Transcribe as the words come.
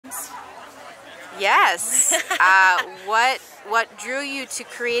Yes. What drew you to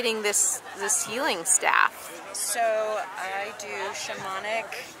creating this healing staff? So I do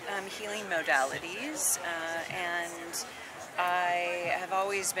shamanic healing modalities, and I have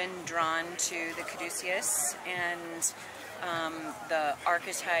always been drawn to the caduceus and the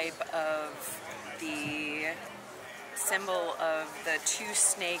archetype of the symbol of the two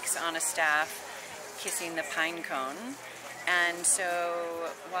snakes on a staff kissing the pine cone. And so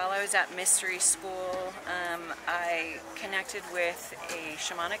while I was at mystery school, I connected with a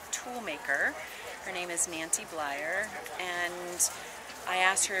shamanic tool maker. Her name is Nancy Blyer, and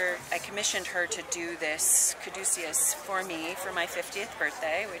I commissioned her to do this caduceus for me for my 50th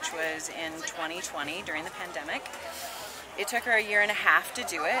birthday, which was in 2020 during the pandemic. It took her a year and a half to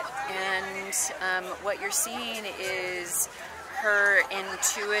do it, and what you're seeing is her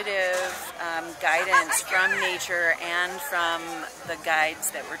intuitive guidance from nature and from the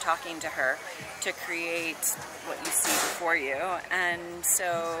guides that were talking to her to create what you see before you. And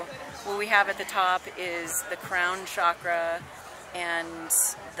so what we have at the top is the crown chakra and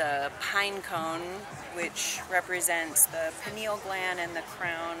the pine cone, which represents the pineal gland and the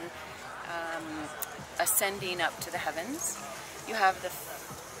crown ascending up to the heavens. You have the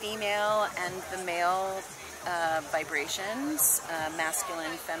female and the male vibrations,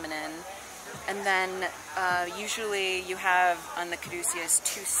 masculine, feminine, and then usually you have on the caduceus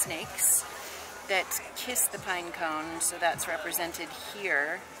two snakes that kiss the pine cone, so that's represented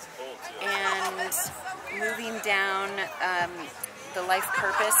here. And moving down the life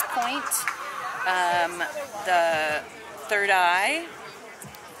purpose point, the third eye,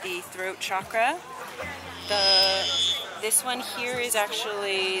 the throat chakra. This one here is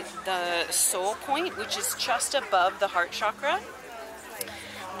actually the soul point, which is just above the heart chakra.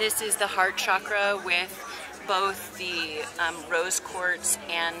 This is the heart chakra with both the rose quartz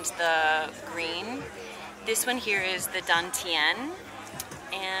and the green. This one here is the dantian,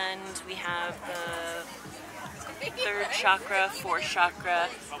 and we have the third chakra, fourth chakra,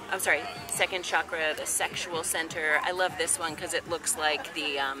 second chakra, the sexual center. I love this one because it looks like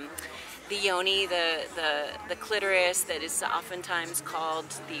the yoni, the clitoris that is oftentimes called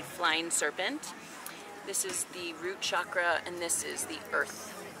the flying serpent. This is the root chakra, and this is the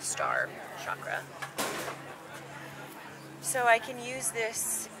earth star chakra. So I can use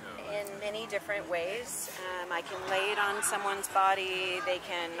this in many different ways. I can lay it on someone's body, they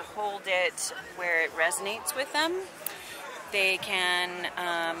can hold it where it resonates with them. They can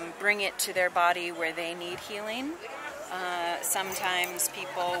bring it to their body where they need healing. Sometimes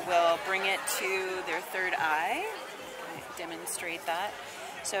people will bring it to their third eye. I demonstrate that.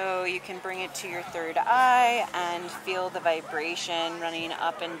 So you can bring it to your third eye and feel the vibration running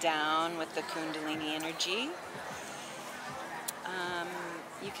up and down with the Kundalini energy.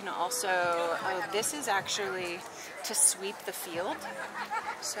 You can also, this is actually to sweep the field.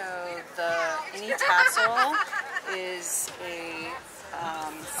 So any tassel is a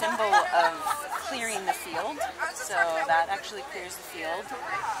symbol of clearing the field, so that actually clears the field.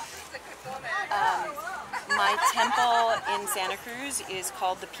 My temple in Santa Cruz is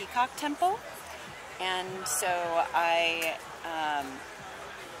called the Peacock Temple, and so I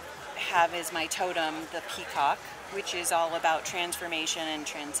have as my totem the peacock, which is all about transformation and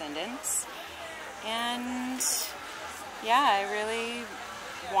transcendence. And yeah, I really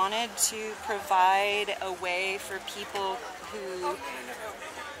wanted to provide a way for people who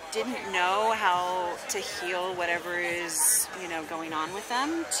didn't know how to heal whatever is, going on with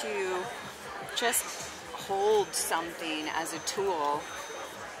them, to just hold something as a tool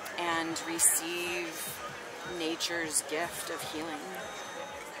and receive nature's gift of healing.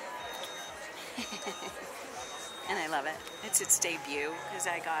 And I love it. It's its debut because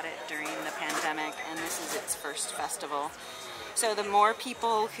I got it during the pandemic, and this is its first festival. So the more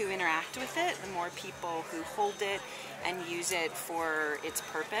people who interact with it, the more people who hold it and use it for its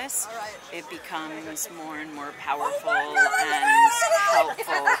purpose, it becomes more and more powerful and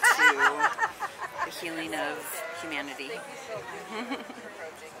helpful to the healing of humanity.